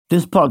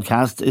This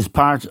podcast is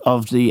part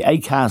of the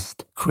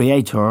Acast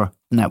Creator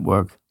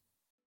Network.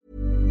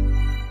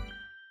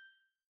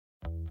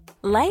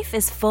 Life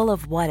is full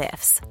of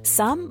what-ifs.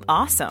 Some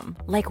awesome,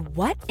 like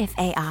what if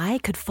AI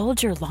could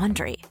fold your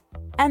laundry?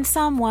 And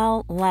some,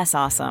 well, less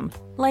awesome,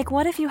 like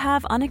what if you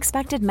have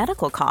unexpected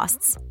medical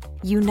costs?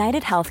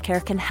 United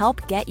Healthcare can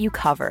help get you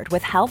covered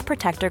with Health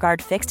Protector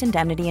Guard fixed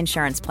indemnity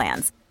insurance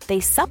plans. They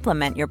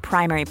supplement your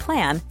primary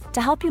plan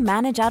to help you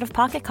manage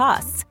out-of-pocket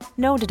costs.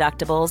 No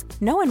deductibles,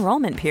 no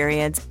enrollment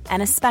periods,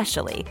 and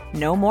especially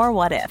no more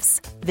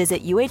what-ifs.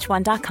 Visit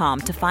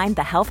uh1.com to find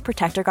the Health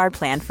Protector Guard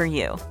plan for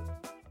you.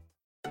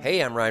 Hey,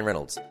 I'm Ryan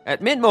Reynolds.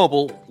 At Mint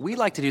Mobile, we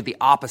like to do the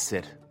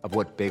opposite of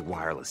what Big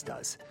Wireless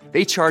does.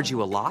 They charge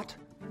you a lot,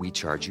 we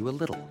charge you a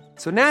little.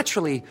 So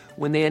naturally,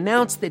 when they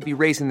announced they'd be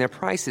raising their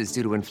prices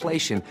due to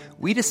inflation,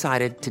 we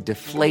decided to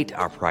deflate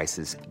our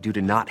prices due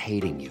to not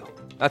hating you.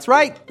 That's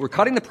right. We're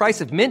cutting the price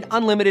of Mint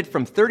Unlimited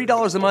from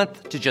 $30 a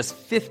month to just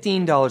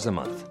 $15 a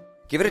month.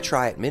 Give it a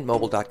try at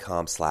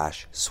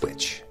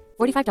mintmobile.com/switch.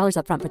 $45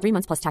 up front for 3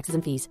 months plus taxes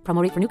and fees.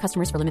 Promo rate for new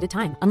customers for limited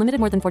time. Unlimited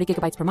more than 40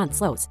 gigabytes per month.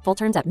 Slows full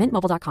terms at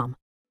mintmobile.com.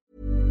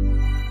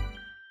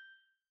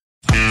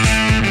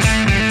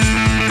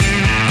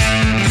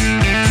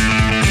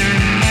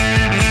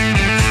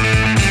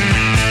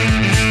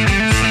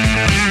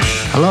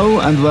 Hello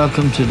and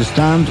welcome to The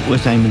Stand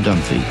with Eamon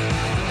Dunphy.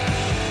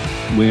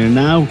 We're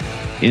now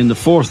in the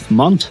 4th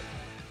month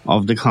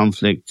of the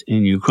conflict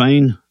in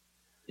Ukraine.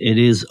 It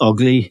is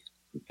ugly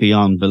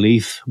beyond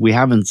belief. We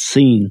haven't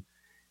seen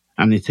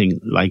anything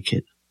like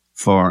it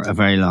for a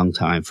very long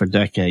time, for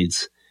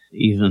decades.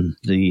 Even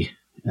the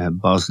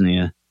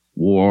Bosnia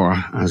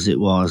war, as it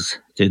was,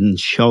 didn't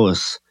show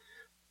us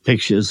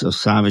pictures of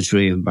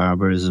savagery and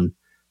barbarism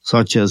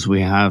such as we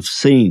have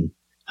seen.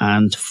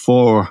 And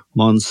 4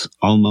 months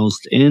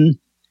almost in,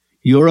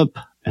 Europe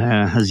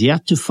has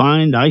yet to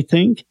find, I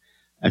think,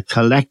 a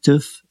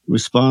collective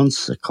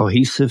response, a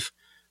cohesive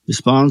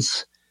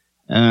response.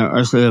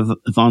 Ursula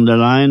von der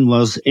Leyen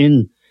was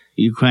in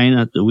Ukraine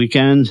at the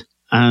weekend,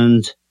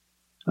 and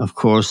of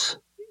course,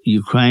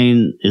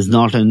 Ukraine is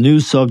not a new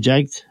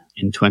subject.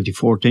 In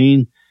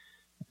 2014,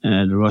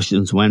 the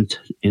Russians went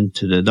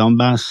into the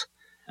Donbass.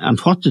 And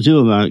what to do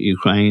about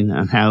Ukraine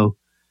and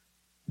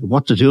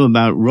what to do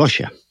about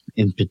Russia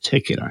in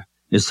particular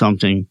is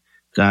something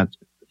that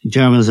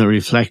Germans are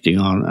reflecting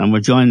on. And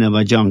we're joined now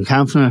by John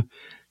Kampfner.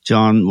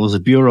 John was a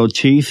bureau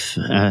chief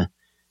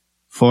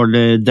for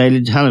the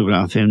Daily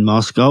Telegraph in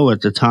Moscow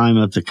at the time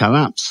of the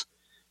collapse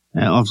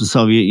of the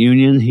Soviet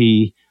Union.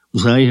 He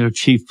was later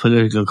chief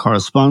political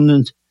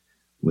correspondent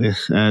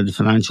with the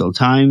Financial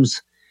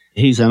Times.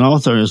 He's an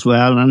author as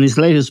well, and his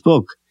latest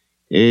book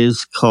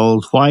is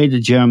called Why the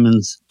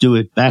Germans Do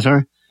It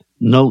Better,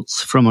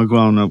 Notes from a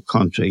Grown-Up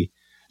Country.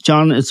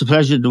 John, it's a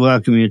pleasure to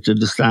welcome you to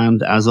The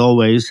Stand, as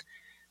always.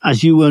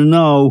 As you will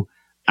know,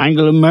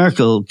 Angela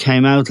Merkel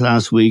came out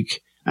last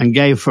week and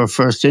gave her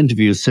first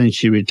interview since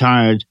she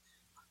retired,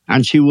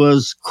 and she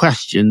was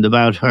questioned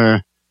about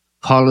her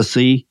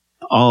policy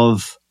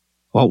of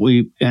what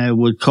we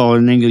would call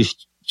in English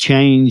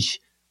change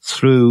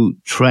through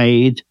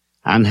trade,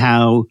 and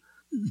how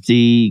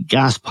the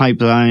gas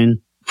pipeline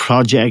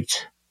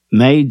project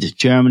made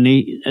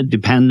Germany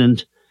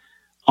dependent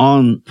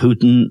on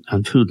Putin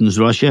and Putin's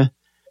Russia.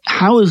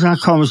 How is that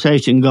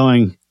conversation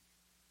going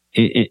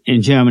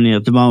in Germany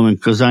at the moment?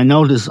 Because I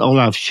notice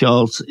Olaf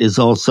Scholz is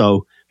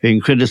also being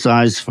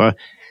criticized for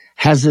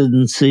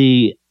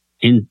hesitancy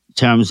in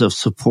terms of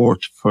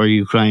support for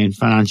Ukraine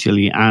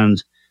financially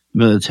and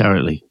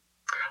militarily.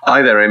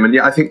 Hi there, Eamon.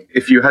 Yeah, I think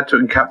if you had to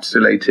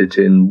encapsulate it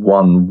in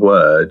one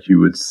word, you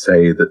would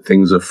say that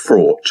things are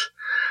fraught.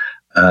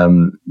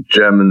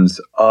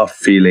 Germans are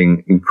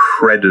feeling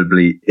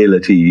incredibly ill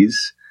at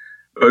ease,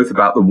 both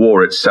about the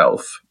war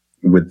itself,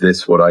 with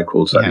this, what I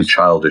call slightly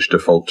childish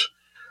default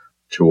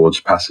towards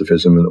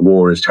pacifism, and the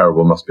war is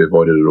terrible, must be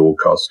avoided at all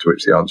costs, to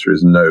which the answer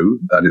is no,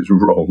 that is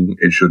wrong.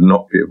 It should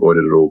not be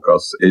avoided at all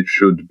costs. It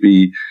should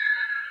be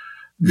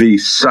the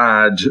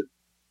sad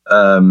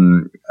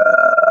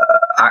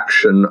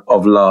action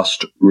of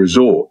last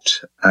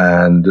resort,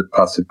 and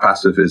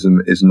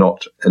pacifism is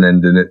not an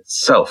end in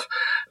itself.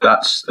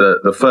 That's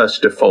the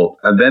first default.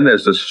 And then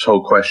there's this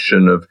whole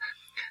question of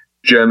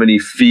Germany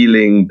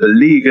feeling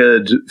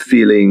beleaguered,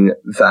 feeling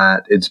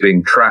that it's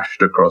being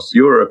trashed across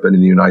Europe and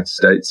in the United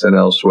States and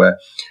elsewhere,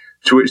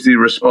 to which the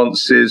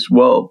response is,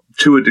 well,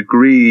 to a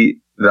degree,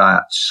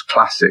 that's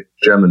classic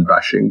German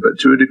bashing, but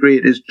to a degree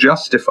it is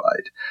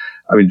justified.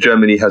 I mean,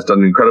 Germany has done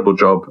an incredible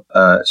job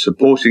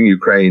supporting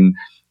Ukraine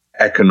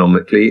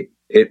economically.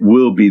 It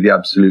will be the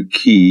absolute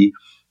key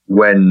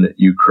when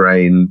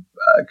Ukraine's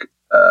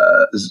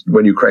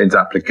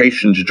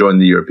application to join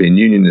the European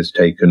Union is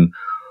taken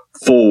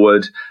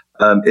forward.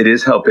 It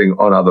is helping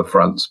on other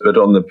fronts, but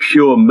on the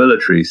pure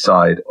military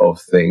side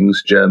of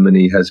things,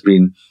 Germany has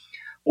been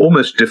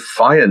almost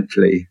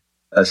defiantly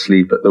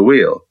asleep at the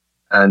wheel.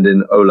 And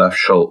in Olaf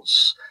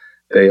Scholz,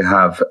 they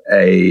have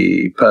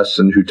a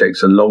person who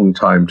takes a long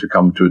time to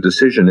come to a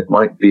decision. It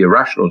might be a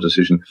rational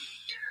decision,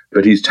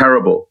 but he's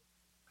terrible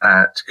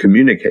at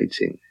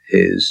communicating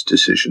his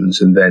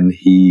decisions, and then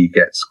he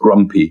gets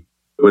grumpy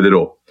with it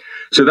all.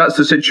 So that's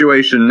the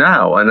situation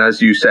now. And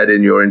as you said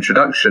in your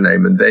introduction,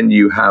 Eamon, then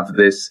you have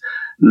this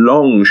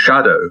long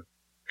shadow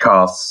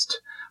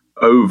cast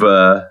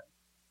over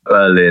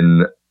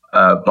Berlin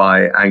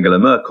by Angela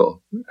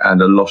Merkel,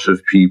 and a lot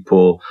of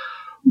people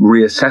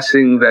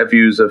reassessing their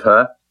views of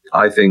her.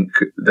 I think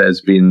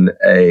there's been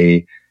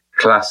a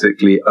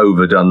classically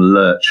overdone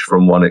lurch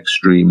from one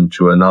extreme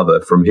to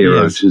another, from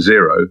hero to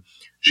zero.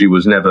 She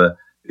was never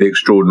the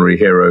extraordinary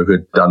hero who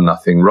had done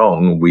nothing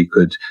wrong. We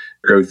could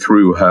go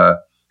through her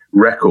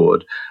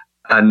record.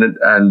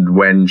 And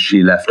when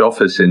she left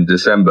office in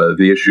December,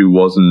 the issue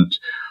wasn't,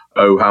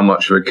 oh, how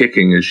much of a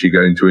kicking is she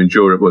going to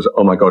endure? It was,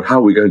 oh my God, how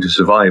are we going to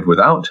survive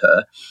without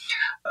her?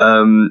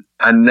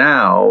 And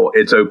now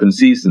it's open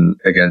season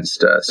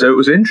against her. So it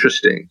was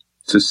interesting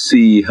to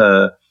see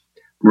her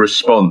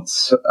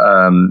response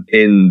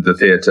in the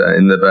theatre,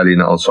 in the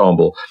Berlin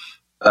Ensemble,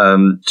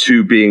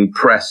 to being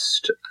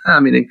pressed, I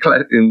mean,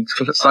 in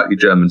slightly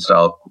German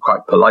style,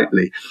 quite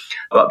politely,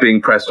 but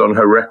being pressed on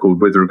her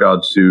record with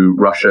regard to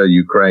Russia,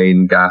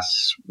 Ukraine, gas,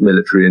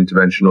 military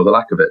intervention, or the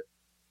lack of it.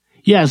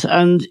 Yes,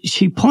 and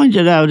she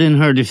pointed out in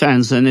her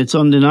defense, and it's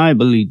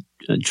undeniably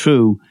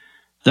true,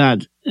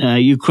 that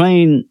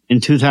Ukraine in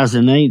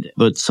 2008,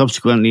 but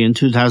subsequently in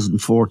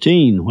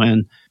 2014,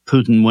 when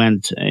Putin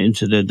went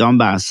into the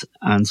Donbass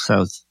and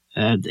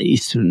the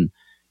eastern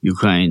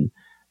Ukraine,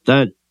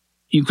 that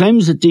Ukraine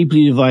was a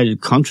deeply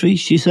divided country,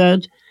 she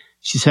said.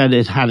 She said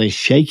it had a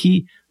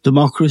shaky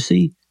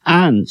democracy,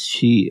 and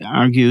she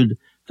argued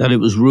that it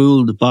was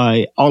ruled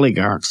by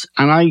oligarchs.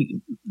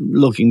 And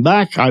looking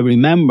back, I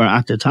remember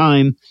at the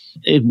time,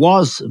 it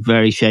was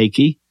very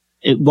shaky.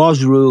 It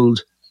was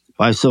ruled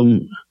by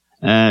some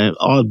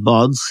odd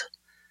buds,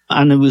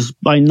 and it was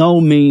by no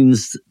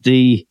means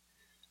the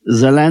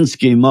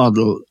Zelensky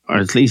model, or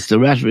at least the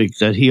rhetoric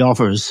that he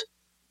offers,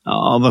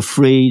 of a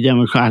free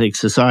democratic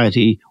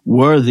society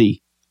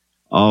worthy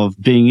of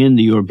being in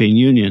the European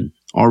Union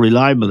or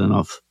reliable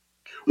enough.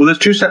 Well, there's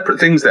two separate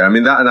things there. I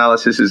mean, that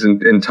analysis is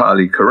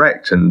entirely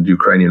correct. And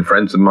Ukrainian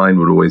friends of mine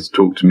would always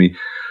talk to me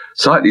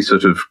slightly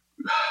sort of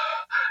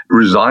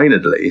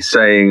resignedly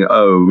saying,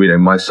 oh,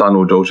 my son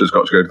or daughter's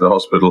got to go to the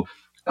hospital.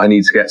 I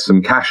need to get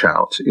some cash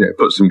out,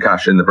 put some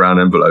cash in the brown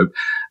envelope.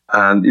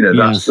 And,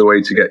 that's the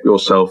way to get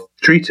yourself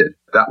treated.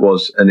 That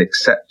was an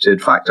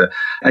accepted factor.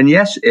 And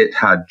yes, it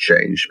had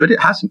changed, but it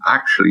hasn't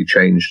actually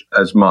changed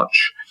as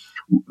much.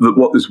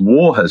 What this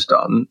war has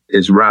done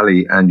is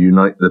rally and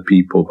unite the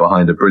people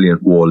behind a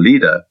brilliant war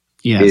leader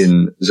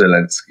in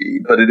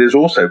Zelensky. But it is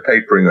also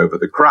papering over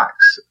the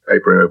cracks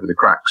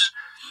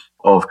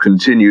of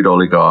continued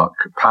oligarch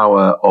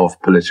power, of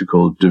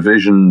political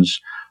divisions,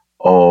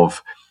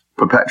 of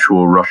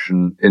perpetual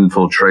Russian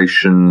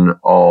infiltration,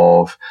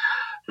 of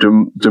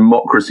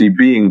democracy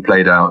being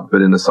played out,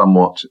 but in a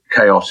somewhat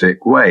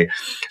chaotic way.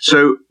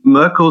 So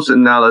Merkel's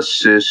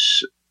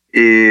analysis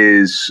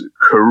is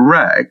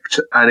correct,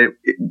 and it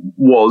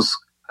was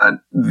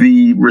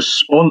the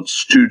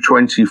response to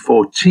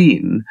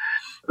 2014.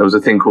 There was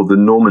a thing called the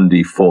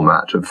Normandy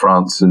format of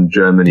France and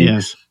Germany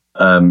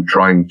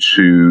trying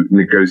to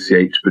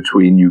negotiate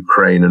between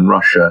Ukraine and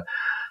Russia.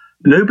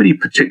 Nobody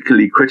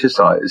particularly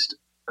criticized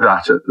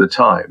that at the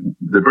time.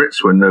 The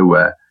Brits were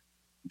nowhere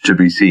to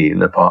be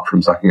seen, apart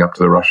from sucking up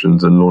to the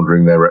Russians and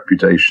laundering their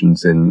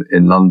reputations in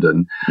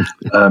London.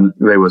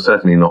 They were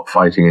certainly not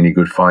fighting any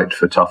good fight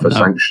for tougher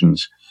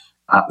sanctions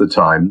at the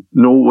time,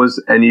 nor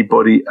was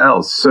anybody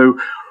else. So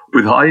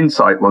with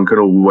hindsight, one can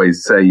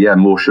always say,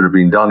 more should have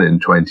been done in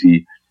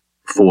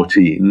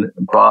 2014,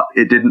 but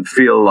it didn't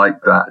feel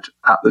like that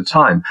at the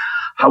time.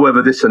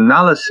 However, this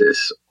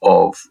analysis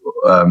of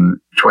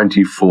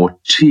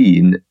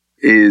 2014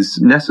 is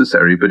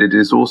necessary, but it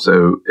is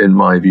also, in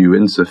my view,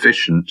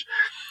 insufficient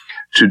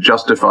to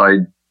justify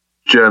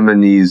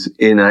Germany's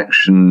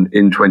inaction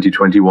in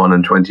 2021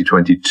 and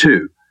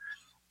 2022.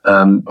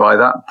 By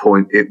that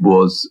point, it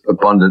was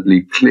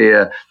abundantly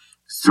clear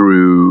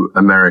through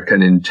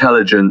American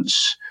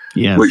intelligence,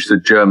 which the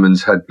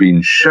Germans had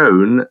been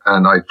shown,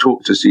 and I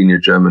talked to senior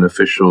German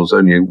officials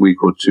only a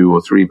week or two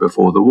or three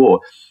before the war,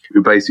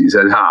 who basically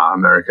said,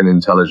 American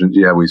intelligence,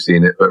 we've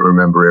seen it, but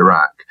remember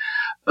Iraq.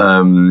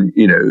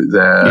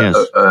 They're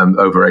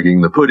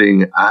over-egging the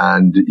pudding,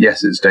 and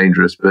yes, it's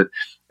dangerous, but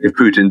if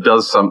Putin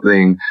does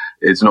something,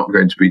 it's not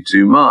going to be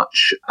too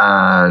much,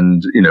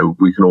 and,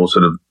 we can all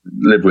sort of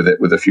live with it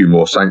with a few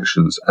more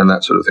sanctions and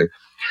that sort of thing.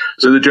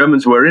 So the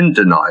Germans were in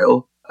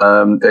denial.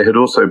 They had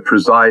also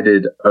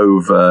presided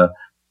over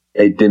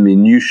a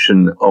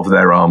diminution of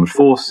their armed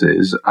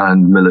forces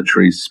and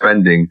military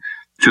spending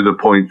to the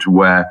point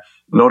where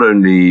not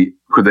only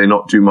could they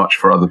not do much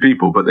for other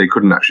people, but they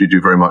couldn't actually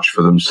do very much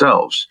for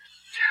themselves.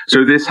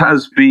 So this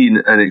has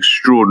been an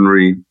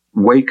extraordinary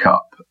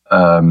wake-up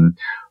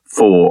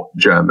for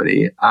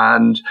Germany.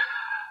 And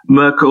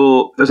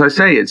Merkel, as I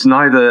say, it's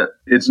neither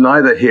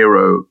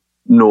hero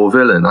nor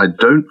villain. I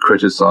don't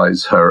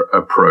criticize her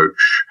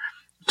approach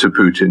to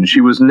Putin.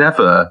 She was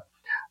never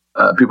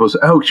people say,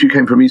 oh, she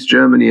came from East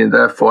Germany, and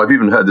therefore I've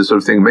even heard this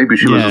sort of thing. Maybe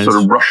she was a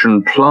sort of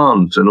Russian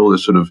plant and all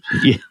this sort of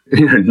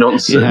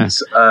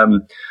nonsense.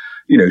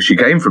 She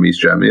came from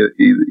East Germany.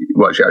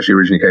 Well, she actually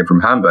originally came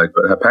from Hamburg,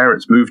 but her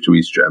parents moved to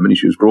East Germany.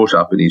 She was brought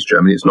up in East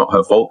Germany. It's not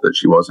her fault that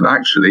she was. And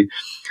actually,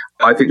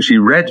 I think she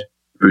read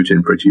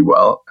Putin pretty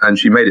well, and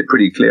she made it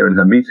pretty clear in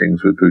her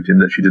meetings with Putin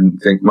that she didn't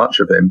think much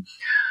of him,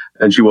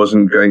 and she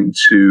wasn't going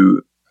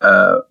to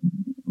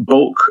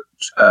bulk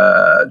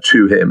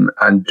to him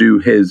and do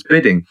his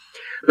bidding.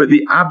 But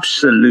the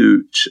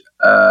absolute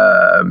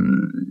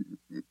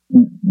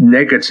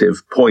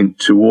negative point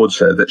towards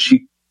her that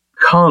she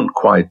can't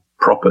quite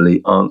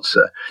properly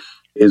answer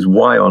is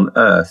why on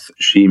earth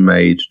she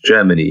made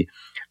Germany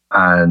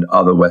and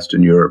other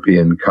Western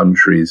European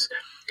countries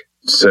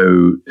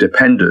so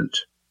dependent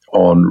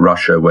on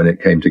Russia when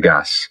it came to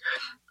gas,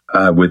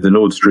 with the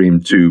Nord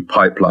Stream 2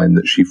 pipeline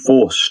that she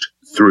forced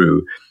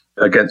through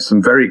against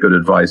some very good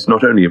advice,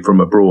 not only from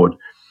abroad,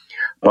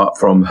 but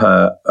from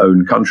her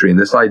own country. And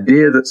this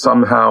idea that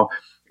somehow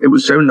it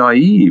was so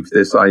naive,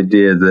 this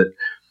idea that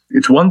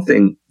it's one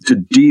thing to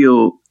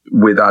deal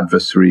with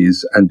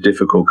adversaries and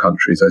difficult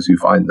countries as you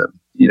find them.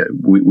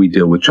 We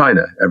deal with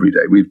China every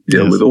day. We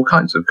deal with all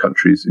kinds of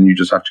countries, and you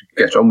just have to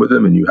get on with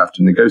them, and you have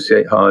to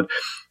negotiate hard,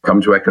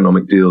 come to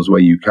economic deals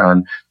where you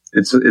can,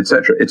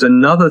 etc. It's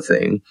another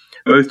thing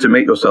both to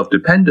make yourself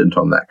dependent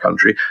on that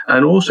country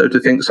and also to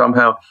think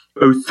somehow,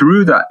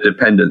 through that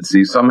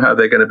dependency, somehow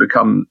they're going to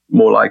become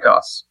more like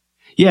us.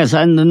 Yes,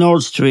 and the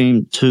Nord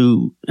Stream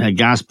 2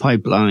 gas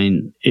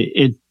pipeline,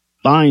 it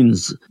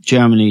binds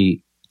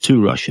Germany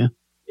to Russia.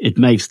 It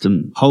makes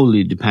them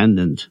wholly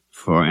dependent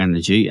for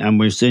energy, and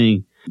we're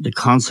seeing the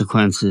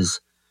consequences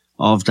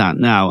of that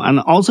now. And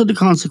also the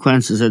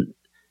consequences that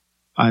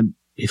I'd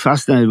be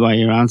fascinated by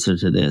your answer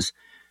to this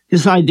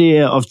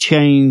idea of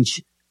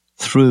change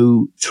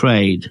through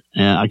trade.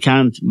 I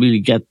can't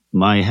really get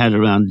my head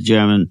around the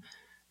German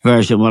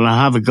version. Well, I'll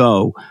have a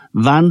go.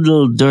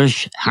 Wandel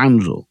durch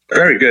Handel.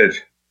 Very good.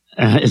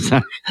 It's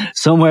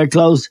somewhere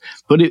close.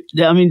 But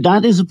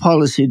that is a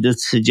policy that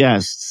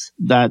suggests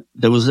that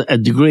there was a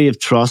degree of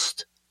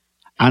trust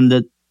and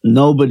that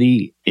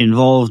nobody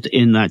involved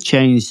in that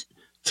change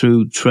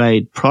through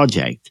trade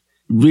project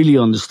really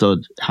understood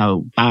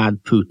how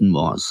bad Putin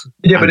was.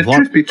 Yeah, but if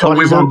truth be told,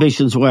 what his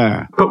ambitions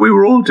were. But we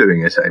were all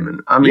doing it, Eamon.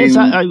 I mean,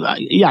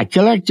 yes,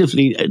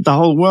 collectively, the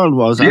whole world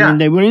was. I mean,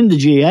 they were in the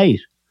G8.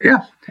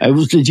 Yeah. It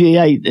was the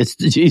G8, it's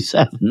the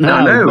G7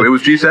 now. No, it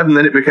was G7,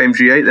 then it became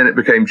G8, then it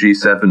became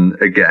G7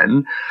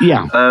 again.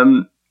 Yeah.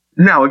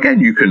 Now, again,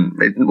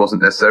 it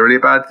wasn't necessarily a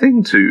bad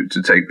thing to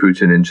take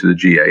Putin into the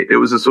G8. It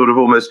was a sort of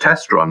almost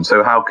test run.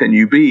 So how can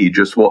you be?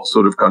 Just what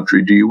sort of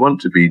country do you want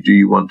to be? Do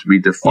you want to be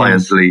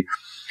defiantly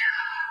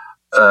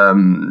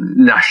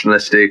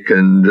nationalistic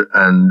and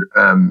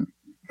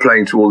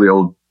playing to all the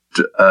old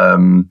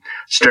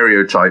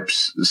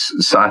stereotypes,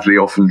 sadly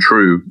often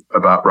true,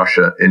 about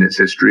Russia in its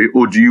history,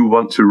 or do you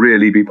want to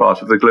really be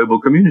part of the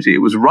global community?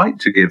 It was right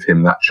to give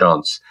him that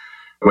chance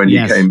when he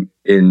came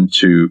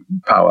into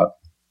power.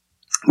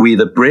 We,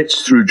 the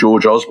Brits, through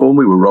George Osborne,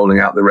 we were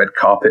rolling out the red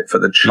carpet for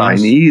the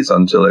Chinese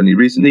until only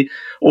recently,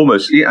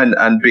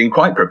 and being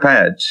quite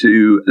prepared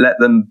to let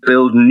them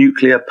build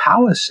nuclear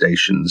power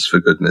stations, for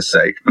goodness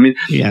sake. I mean,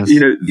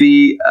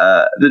 the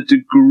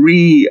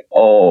degree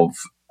of,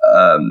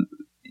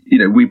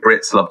 we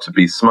Brits love to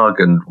be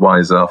smug and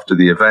wise after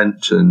the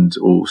event and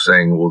all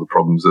saying all the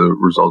problems are a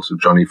result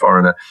of Johnny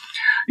Foreigner,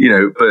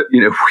 but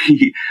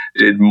we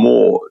did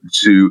more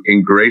to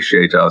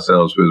ingratiate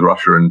ourselves with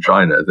Russia and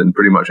China than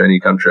pretty much any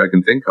country I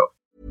can think of.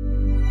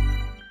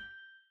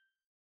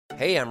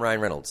 Hey, I'm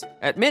Ryan Reynolds.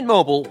 At Mint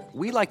Mobile,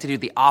 we like to do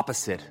the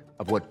opposite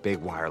of what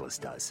Big Wireless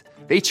does.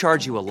 They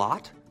charge you a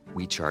lot.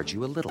 We charge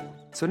you a little.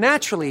 So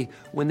naturally,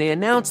 when they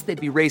announced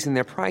they'd be raising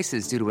their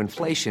prices due to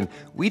inflation,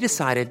 we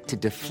decided to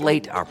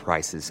deflate our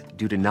prices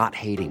due to not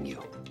hating you.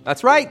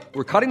 That's right.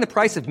 We're cutting the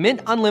price of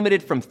Mint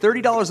Unlimited from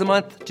 $30 a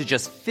month to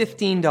just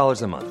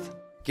 $15 a month.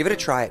 Give it a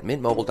try at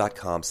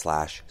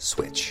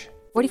mintmobile.com/switch.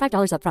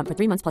 $45 up front for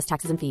 3 months plus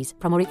taxes and fees.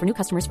 Promo rate for new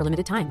customers for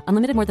limited time.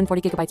 Unlimited more than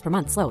 40 gigabytes per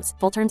month. Slows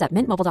full terms at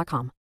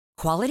mintmobile.com.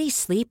 Quality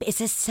sleep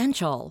is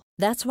essential.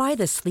 That's why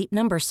the Sleep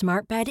Number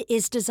Smart Bed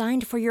is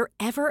designed for your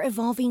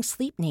ever-evolving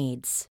sleep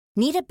needs.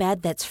 Need a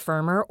bed that's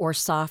firmer or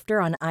softer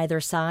on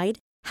either side?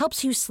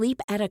 Helps you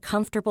sleep at a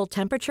comfortable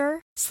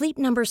temperature? Sleep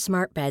Number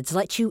Smart Beds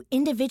let you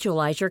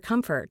individualize your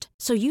comfort,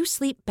 so you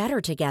sleep better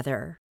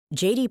together.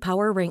 J.D.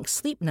 Power ranks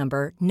Sleep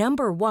Number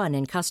number 1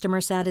 in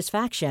customer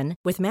satisfaction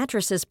with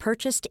mattresses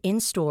purchased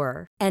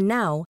in-store. And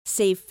now,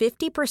 save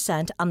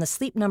 50% on the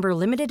Sleep Number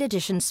Limited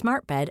Edition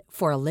Smart Bed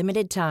for a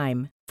limited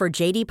time. For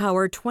J.D.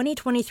 Power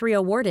 2023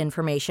 award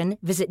information,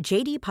 visit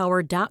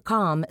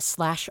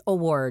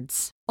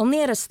jdpower.com/awards.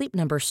 Only at a Sleep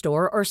Number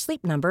store or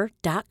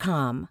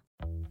sleepnumber.com.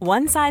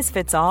 One size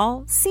fits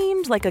all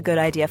seemed like a good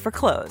idea for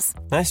clothes.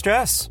 Nice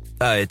dress.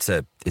 It's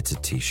a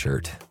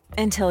t-shirt.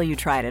 Until you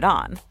tried it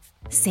on.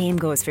 Same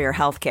goes for your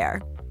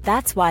healthcare.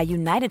 That's why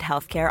United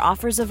Healthcare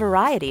offers a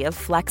variety of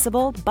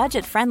flexible,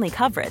 budget-friendly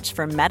coverage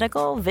for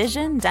medical,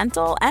 vision,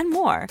 dental, and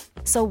more.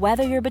 So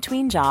whether you're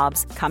between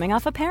jobs, coming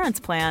off a parent's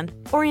plan,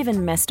 or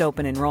even missed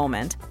open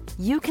enrollment,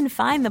 you can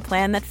find the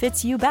plan that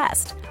fits you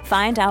best.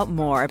 Find out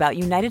more about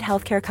United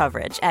Healthcare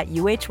coverage at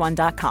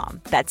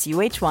uh1.com. That's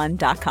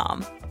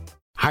uh1.com.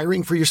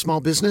 Hiring for your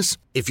small business?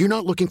 If you're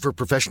not looking for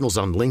professionals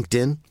on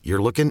LinkedIn,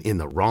 you're looking in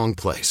the wrong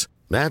place.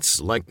 That's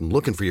like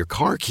looking for your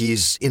car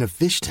keys in a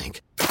fish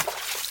tank.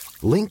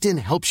 LinkedIn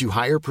helps you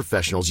hire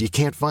professionals you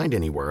can't find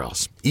anywhere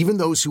else, even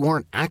those who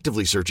aren't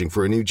actively searching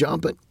for a new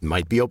job but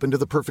might be open to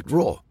the perfect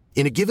role.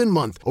 In a given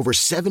month, over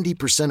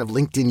 70% of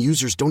LinkedIn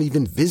users don't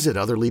even visit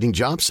other leading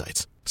job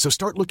sites. So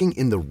start looking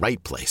in the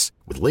right place.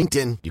 With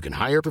LinkedIn, you can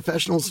hire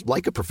professionals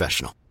like a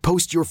professional.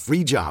 Post your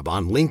free job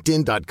on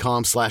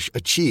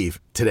linkedin.com/achieve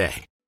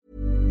today.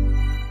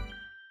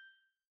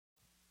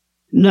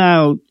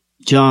 Now,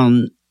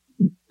 John,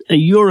 a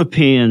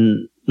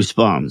European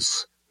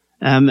response.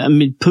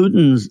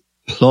 Putin's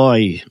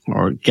ploy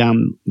or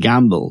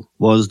gamble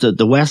was that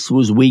the West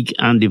was weak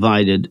and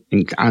divided,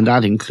 and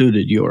that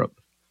included Europe.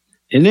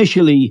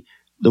 Initially,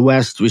 the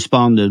West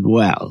responded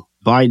well.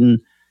 Biden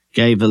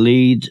gave a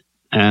lead,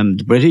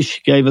 the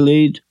British gave a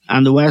lead,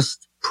 and the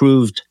West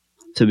proved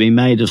to be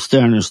made of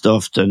sterner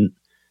stuff than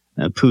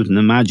Putin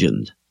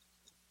imagined.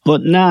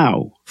 But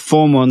now,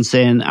 4 months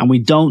in, and we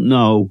don't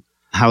know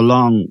how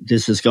long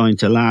this is going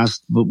to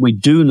last, but we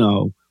do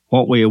know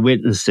what we are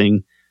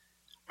witnessing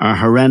are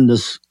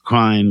horrendous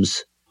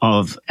crimes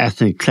of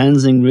ethnic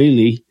cleansing,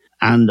 really,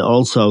 and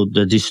also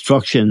the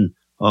destruction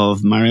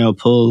of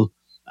Mariupol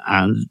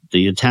and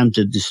the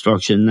attempted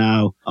destruction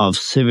now of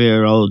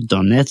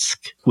Severodonetsk,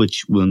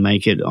 which will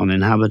make it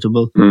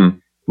uninhabitable.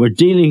 We're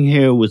dealing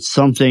here with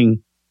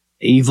something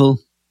evil,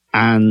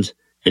 and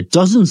it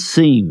doesn't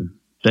seem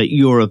that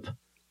Europe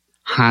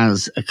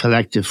has a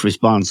collective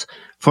response.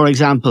 For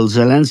example,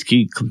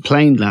 Zelensky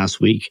complained last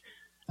week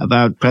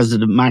about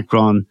President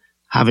Macron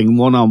having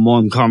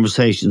one-on-one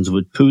conversations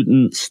with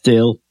Putin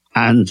still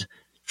and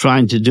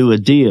trying to do a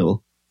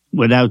deal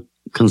without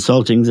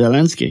consulting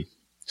Zelensky.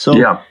 So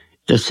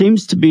there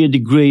seems to be a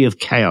degree of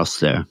chaos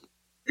there.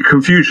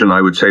 Confusion,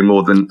 I would say,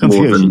 more than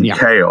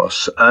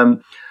chaos.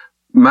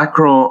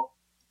 Macron,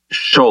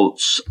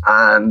 Scholz,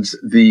 and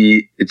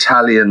the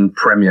Italian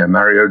Premier,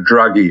 Mario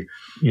Draghi,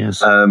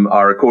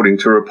 are, according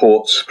to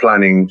reports,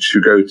 planning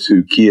to go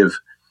to Kiev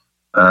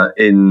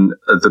in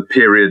the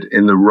period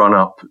in the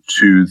run-up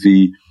to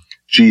the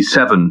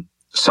G7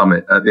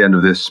 summit at the end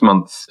of this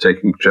month.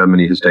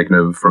 Germany has taken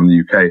over from the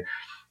UK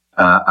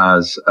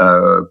as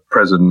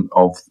president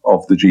of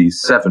the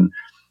G7.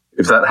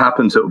 If that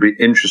happens, it will be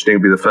interesting.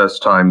 It'll be the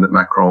first time that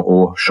Macron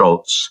or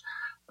Scholz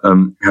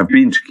have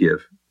been to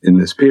Kiev in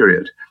this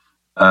period.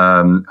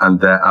 And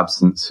their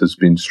absence has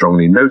been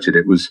strongly noted.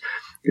 It was,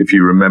 if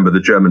you remember, the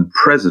German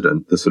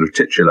president, the sort of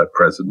titular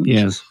president,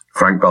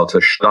 Frank-Walter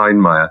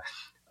Steinmeier,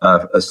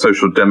 a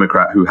social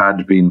democrat who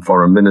had been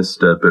foreign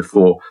minister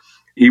before.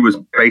 He was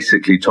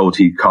basically told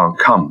he can't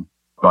come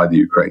by the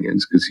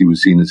Ukrainians because he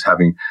was seen as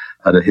having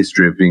had a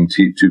history of being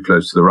too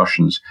close to the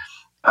Russians.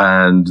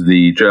 And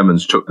the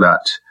Germans took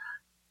that,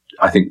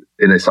 I think,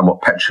 in a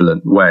somewhat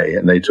petulant way,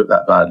 and they took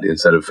that badly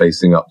instead of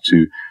facing up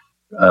to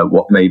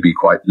what may be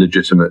quite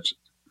legitimate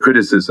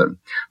criticism.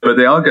 But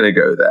they are going to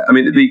go there. I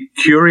mean, the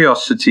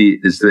curiosity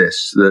is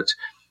this, that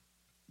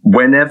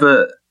we're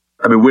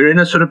in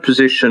a sort of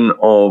position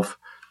of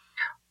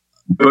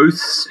both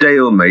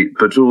stalemate,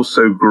 but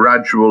also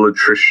gradual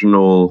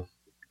attritional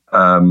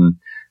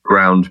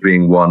ground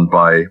being won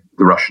by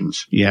the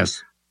Russians.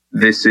 Yes.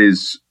 This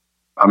is,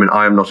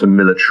 I am not a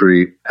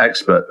military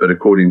expert, but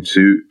according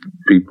to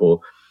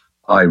people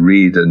I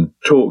read and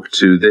talk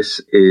to,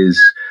 this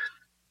is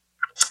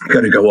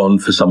going to go on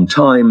for some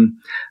time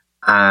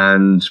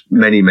and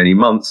many, many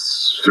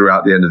months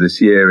throughout the end of this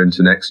year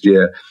into next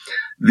year.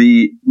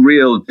 The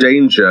real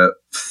danger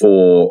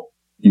for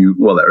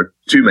there are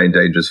two main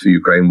dangers for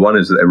Ukraine. One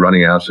is that they're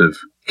running out of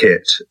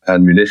kit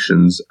and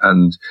munitions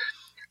and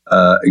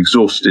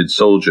exhausted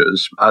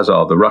soldiers, as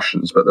are the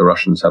Russians, but the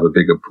Russians have a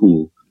bigger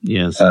pool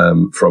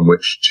from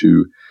which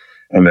to,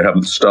 and they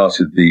haven't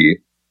started the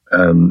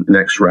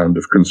next round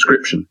of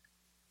conscription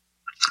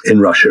in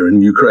Russia,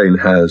 and Ukraine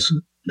has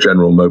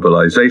general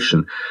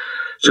mobilization.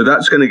 So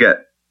that's going to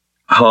get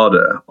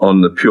harder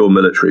on the pure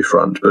military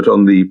front, but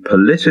on the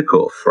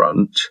political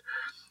front,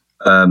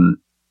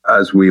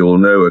 as we all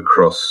know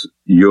across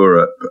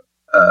Europe,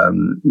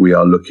 we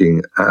are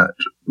looking at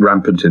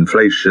rampant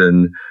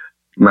inflation,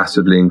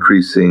 massively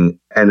increasing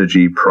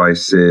energy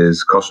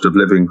prices, cost of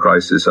living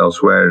crisis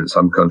elsewhere in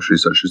some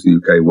countries such as the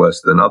UK,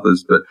 worse than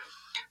others, but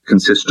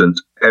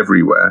consistent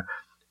everywhere.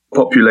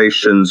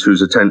 Populations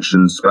whose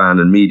attention span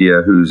and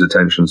media whose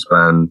attention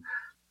span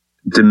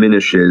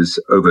diminishes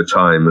over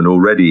time. And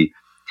already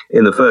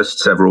in the first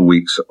several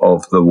weeks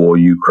of the war,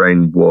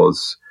 Ukraine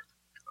was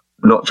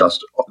not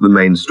just the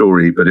main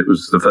story, but it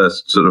was the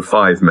first sort of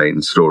 5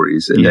 main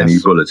stories in any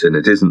bulletin.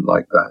 It isn't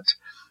like that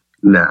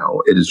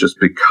now. It has just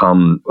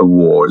become a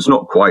war. It's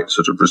not quite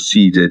sort of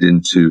receded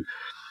into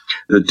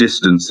the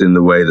distance in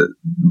the way that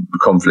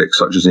conflicts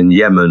such as in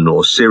Yemen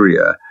or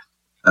Syria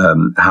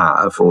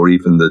have, or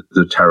even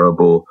the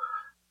terrible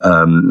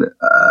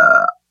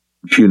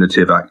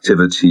punitive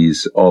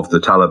activities of the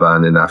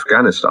Taliban in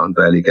Afghanistan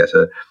barely get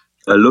a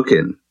look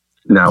in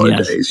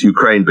nowadays. Yes.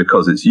 Ukraine,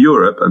 because it's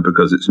Europe and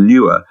because it's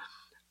newer,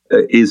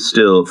 is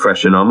still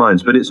fresh in our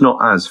minds, but it's not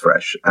as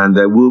fresh. And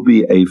there will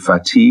be a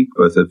fatigue,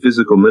 both a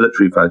physical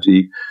military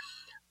fatigue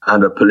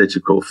and a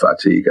political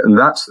fatigue. And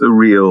that's the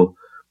real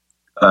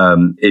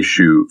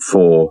issue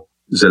for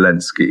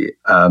Zelensky.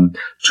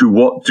 To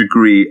what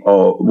degree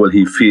will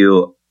he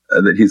feel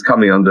that he's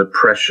coming under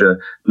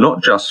pressure,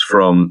 not just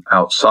from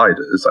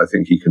outsiders? I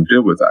think he can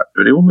deal with that,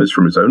 but almost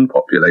from his own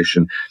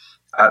population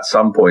at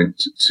some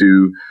point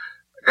to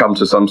come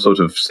to some sort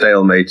of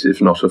stalemate,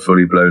 if not a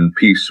fully blown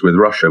peace with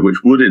Russia,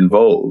 which would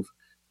involve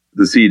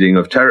the ceding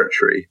of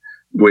territory,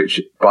 which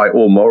by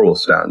all moral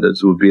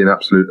standards would be an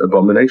absolute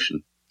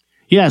abomination.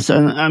 Yes,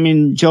 and I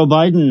mean, Joe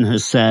Biden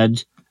has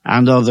said,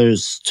 and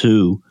others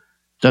too,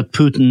 that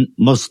Putin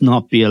must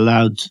not be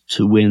allowed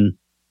to win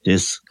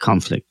this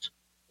conflict.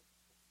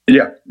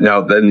 Yeah.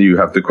 Now, then you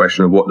have the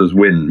question of what does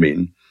win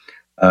mean?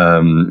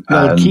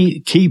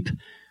 Keep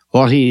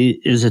what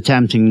he is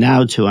attempting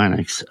now to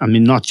annex. I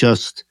mean, not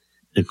just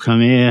the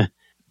Crimea,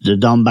 the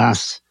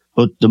Donbass,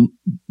 but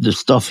the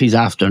stuff he's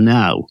after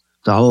now,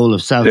 the whole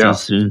of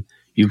southeastern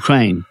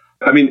Ukraine.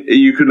 I mean,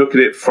 you could look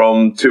at it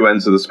from two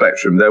ends of the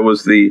spectrum. There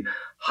was the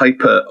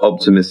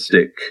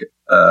hyper-optimistic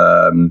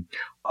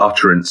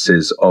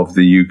utterances of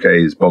the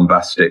UK's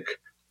bombastic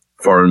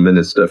Foreign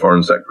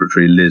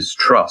Secretary Liz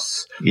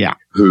Truss,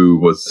 who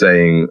was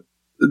saying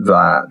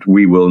that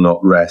we will not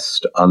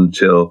rest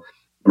until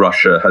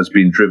Russia has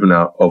been driven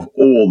out of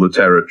all the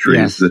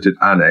territories that it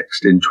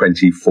annexed in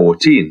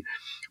 2014,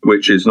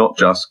 which is not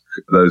just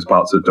those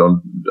parts of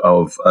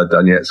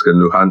Donetsk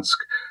and Luhansk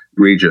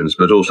regions,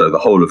 but also the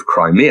whole of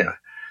Crimea,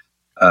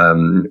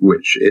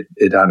 which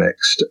it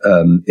annexed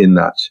in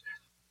that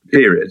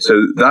period.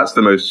 So that's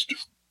the most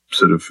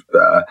sort of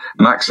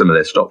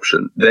maximalist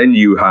option. Then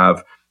you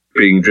have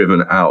being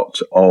driven out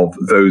of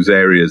those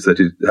areas that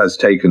it has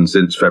taken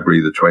since February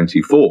the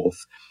 24th.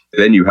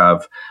 Then you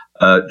have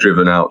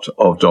driven out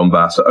of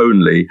Donbass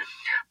only.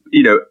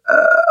 You know,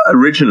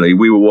 originally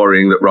we were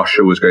worrying that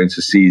Russia was going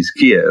to seize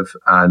Kiev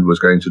and was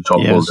going to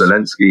topple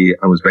Zelensky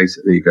and was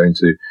basically going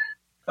to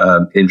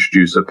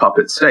introduce a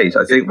puppet state.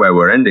 I think where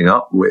we're ending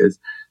up with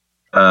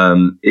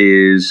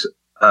is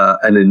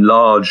an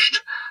enlarged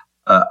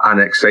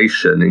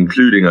annexation,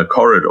 including a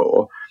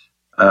corridor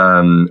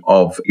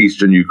of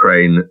eastern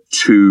Ukraine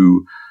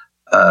to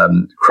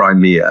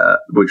Crimea,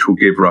 which will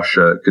give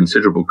Russia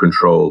considerable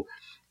control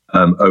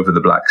over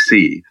the Black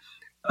Sea,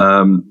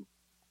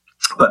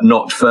 but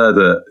not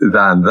further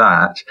than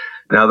that.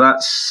 Now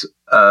that's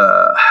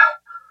a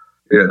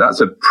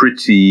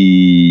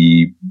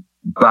pretty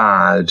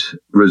bad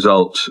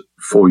result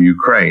for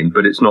Ukraine,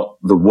 but it's not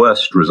the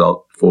worst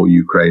result for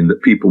Ukraine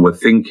that people were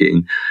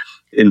thinking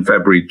in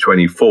February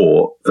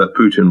 24 that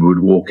Putin would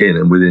walk in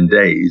and within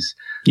days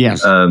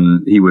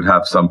he would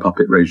have some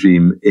puppet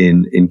regime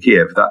in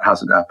Kiev. That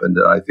hasn't happened,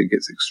 and I think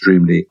it's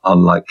extremely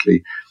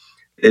unlikely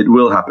it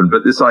will happen.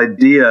 But this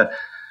idea,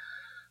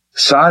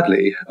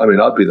 sadly, I mean,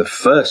 I'd be the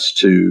first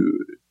to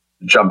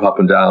jump up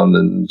and down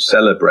and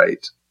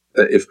celebrate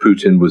that if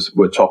Putin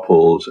were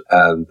toppled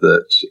and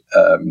that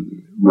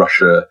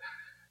Russia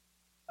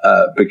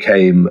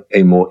became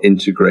a more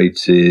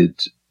integrated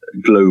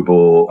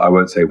global, I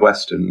won't say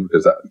Western,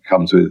 because that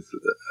comes with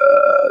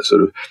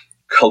sort of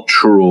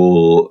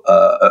cultural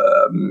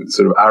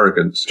sort of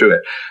arrogance to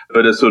it,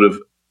 but a sort of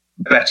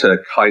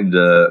better,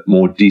 kinder,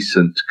 more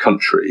decent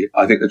country.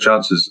 I think the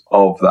chances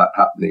of that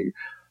happening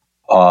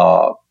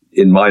are,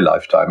 in my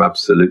lifetime,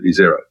 absolutely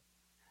zero.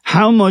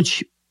 How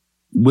much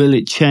will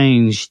it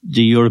change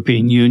the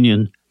European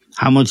Union?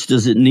 How much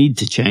does it need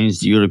to change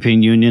the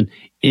European Union?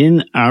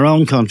 In our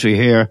own country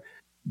here,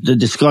 the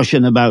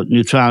discussion about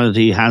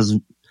neutrality has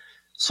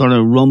sort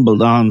of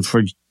rumbled on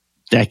for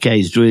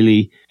decades,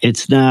 really.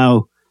 It's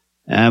now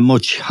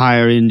much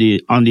higher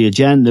on the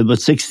agenda, but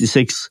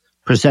 66%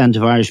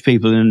 of Irish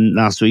people in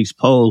last week's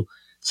poll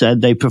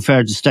said they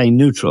prefer to stay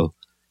neutral.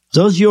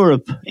 Does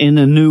Europe, in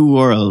a new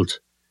world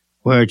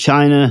where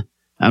China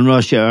and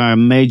Russia are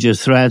major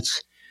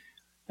threats,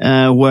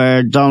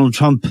 where Donald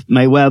Trump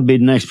may well be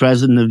the next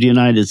president of the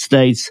United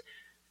States,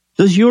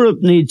 does Europe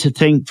need to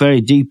think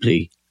very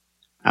deeply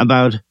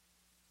about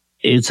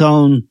its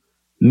own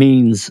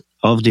means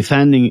of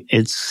defending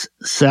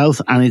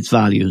itself and its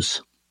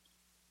values?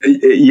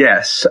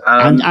 Yes.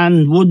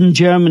 And wouldn't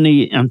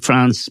Germany and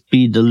France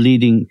be the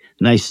leading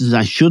nations,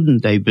 and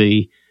shouldn't they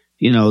be,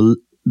 the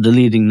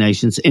leading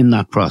nations in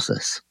that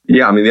process?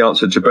 Yeah, I mean, the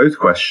answer to both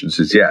questions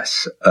is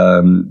yes.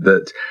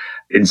 That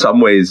in some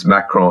ways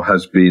Macron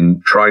has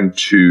been trying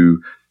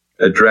to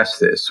address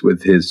this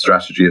with his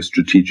strategy of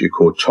strategic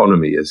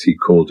autonomy, as he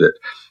called it,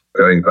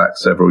 going back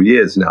several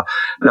years now.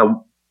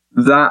 Now,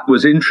 that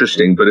was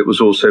interesting, but it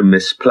was also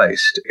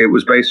misplaced. It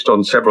was based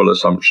on several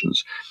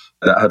assumptions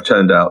that have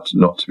turned out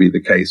not to be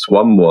the case.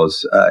 One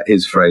was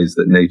his phrase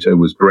that NATO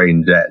was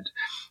brain dead,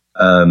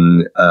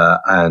 and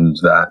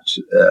that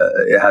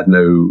it had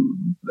no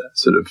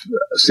sort of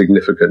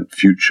significant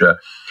future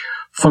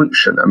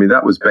function. I mean,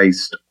 that was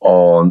based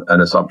on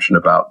an assumption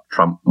about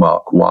Trump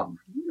Mark 1.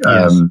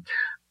 Yes.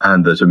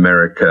 And that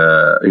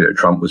America,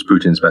 Trump was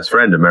Putin's best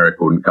friend.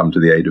 America wouldn't come to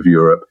the aid of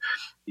Europe,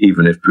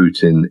 even if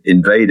Putin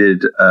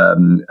invaded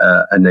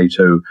a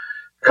NATO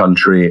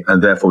country,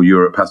 and therefore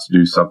Europe has to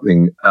do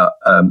something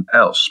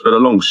else. But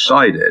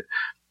alongside it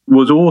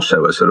was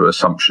also a sort of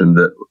assumption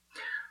that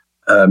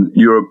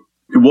Europe,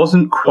 it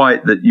wasn't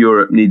quite that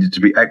Europe needed to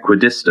be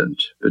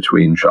equidistant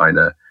between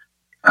China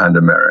and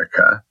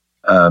America,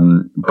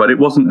 but it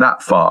wasn't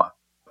that far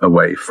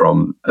away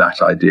from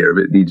that idea of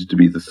it needed to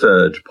be the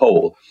third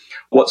pole.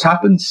 What's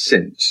happened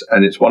since,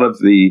 and it's one of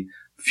the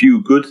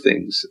few good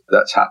things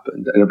that's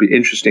happened, and it'll be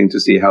interesting to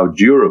see how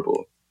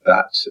durable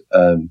that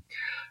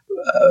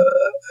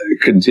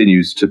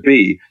continues to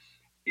be,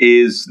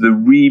 is the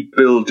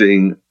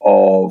rebuilding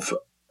of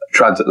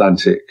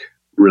transatlantic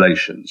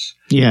relations.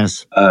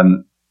 Yes.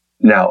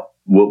 Now,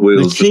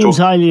 we'll Which seems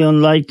highly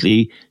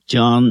unlikely,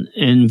 John,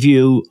 in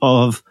view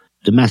of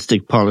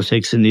domestic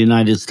politics in the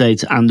United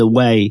States and the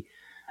way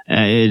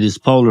it is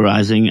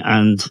polarizing,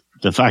 and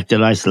the fact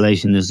that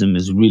isolationism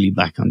is really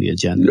back on the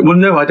agenda. Well,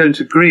 no, I don't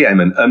agree,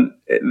 Eamon.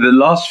 The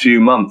last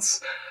few months,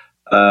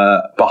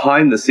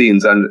 behind the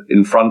scenes and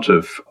in front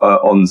of,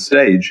 on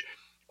stage,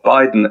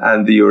 Biden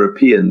and the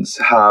Europeans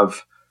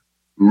have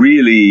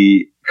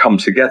really come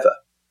together.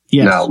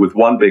 Yes. Now, with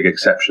one big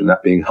exception,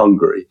 that being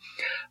Hungary.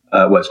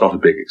 Well, it's not a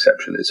big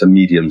exception. It's a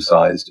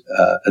medium-sized,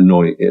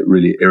 annoying,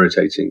 really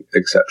irritating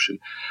exception.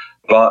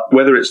 But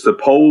whether it's the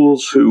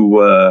Poles who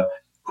were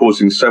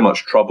causing so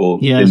much trouble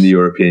in the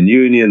European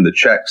Union, the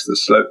Czechs, the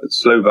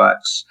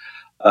Slovaks,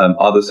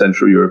 other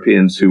Central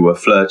Europeans who were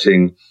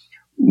flirting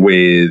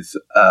with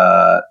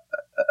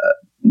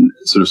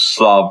sort of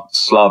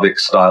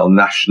Slavic-style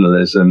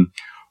nationalism,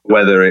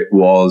 whether it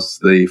was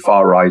the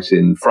far right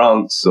in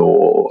France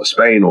or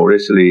Spain or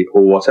Italy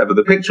or whatever,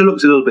 the picture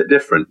looks a little bit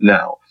different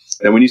now.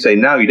 And when you say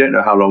now, you don't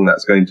know how long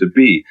that's going to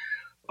be.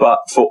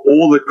 But for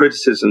all the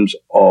criticisms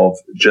of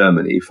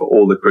Germany, for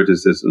all the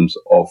criticisms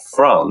of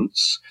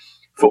France,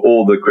 for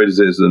all the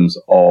criticisms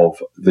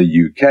of the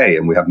UK,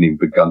 and we haven't even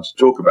begun to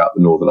talk about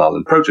the Northern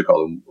Ireland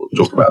Protocol, and we'll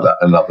talk about that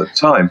another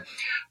time,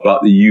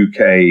 but the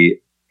UK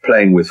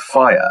playing with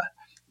fire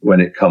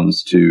when it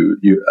comes to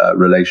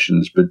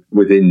relations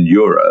within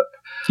Europe.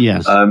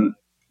 Yes.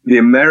 The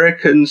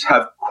Americans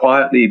have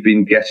quietly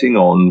been getting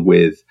on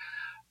with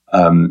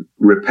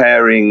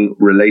repairing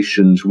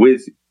relations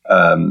with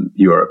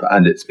Europe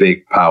and its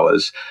big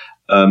powers,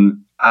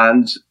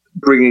 and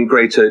bringing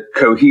greater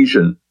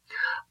cohesion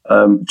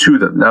to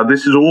them. Now,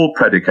 this is all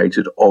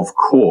predicated, of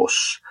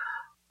course,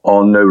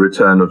 on no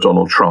return of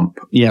Donald Trump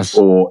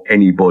or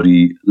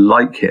anybody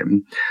like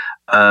him.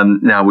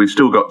 Now, we've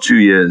still got 2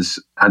 years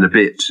and a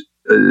bit,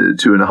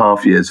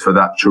 2.5 years for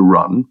that to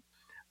run.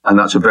 And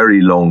that's a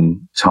very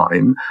long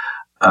time.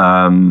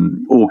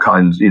 All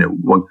kinds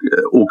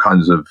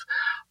of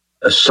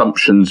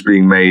assumptions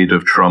being made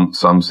of Trump.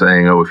 Some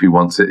saying, if he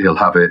wants it, he'll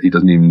have it. He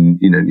doesn't even,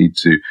 need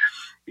to,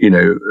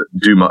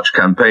 do much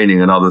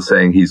campaigning, and others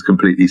saying he's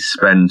completely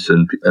spent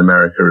and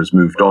America has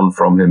moved on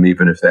from him,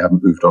 even if they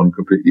haven't moved on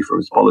completely from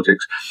his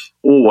politics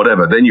or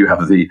whatever. Then you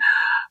have the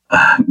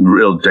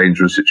real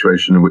dangerous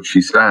situation in which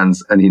he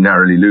stands and he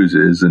narrowly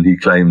loses, and he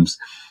claims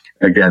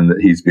again that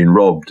he's been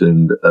robbed,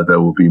 and there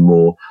will be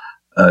more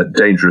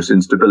dangerous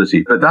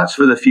instability. But that's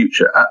for the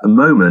future. At the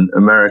moment,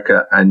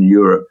 America and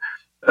Europe,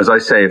 as I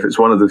say, if it's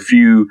one of the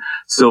few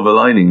silver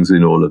linings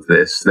in all of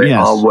this, they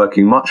are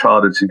working much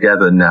harder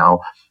together now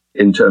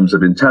in terms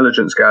of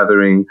intelligence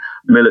gathering,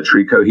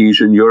 military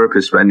cohesion. Europe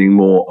is spending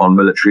more on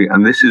military,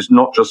 and this is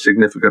not just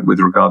significant with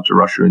regard to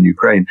Russia and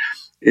Ukraine.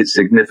 It's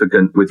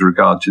significant with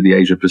regard to the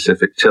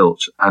Asia-Pacific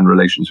tilt and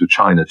relations with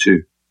China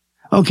too.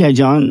 Okay,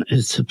 John,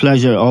 it's a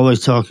pleasure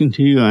always talking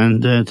to you,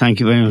 and thank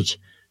you very much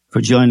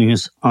for joining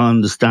us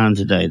on The Stand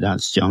today.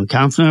 That's John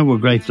Kampfner. We're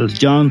grateful to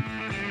John,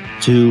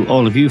 to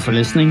all of you for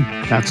listening.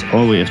 That's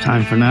all we have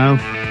time for now.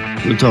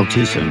 We'll talk to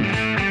you soon.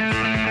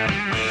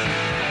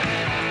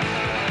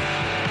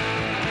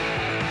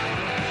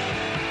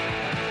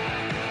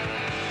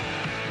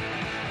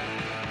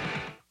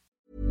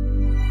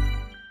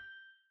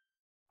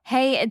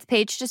 Hey, it's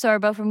Paige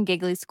DeSorbo from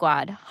Giggly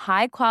Squad.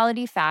 High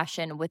quality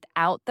fashion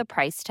without the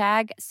price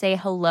tag. Say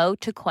hello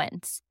to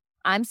Quince.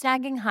 I'm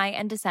snagging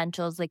high-end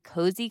essentials like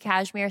cozy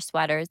cashmere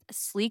sweaters,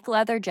 sleek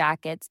leather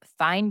jackets,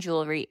 fine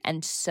jewelry,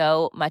 and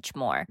so much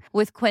more.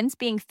 With Quince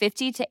being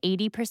 50 to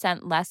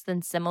 80% less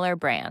than similar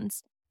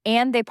brands.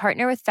 And they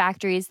partner with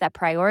factories that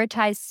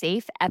prioritize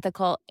safe,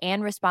 ethical,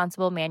 and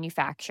responsible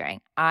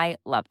manufacturing. I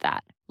love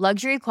that.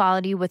 Luxury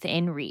quality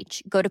within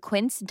reach. Go to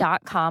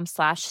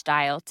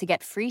quince.com/style to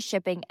get free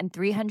shipping and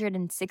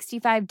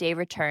 365-day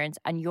returns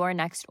on your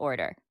next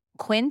order.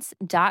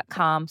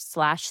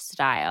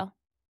 Quince.com/style.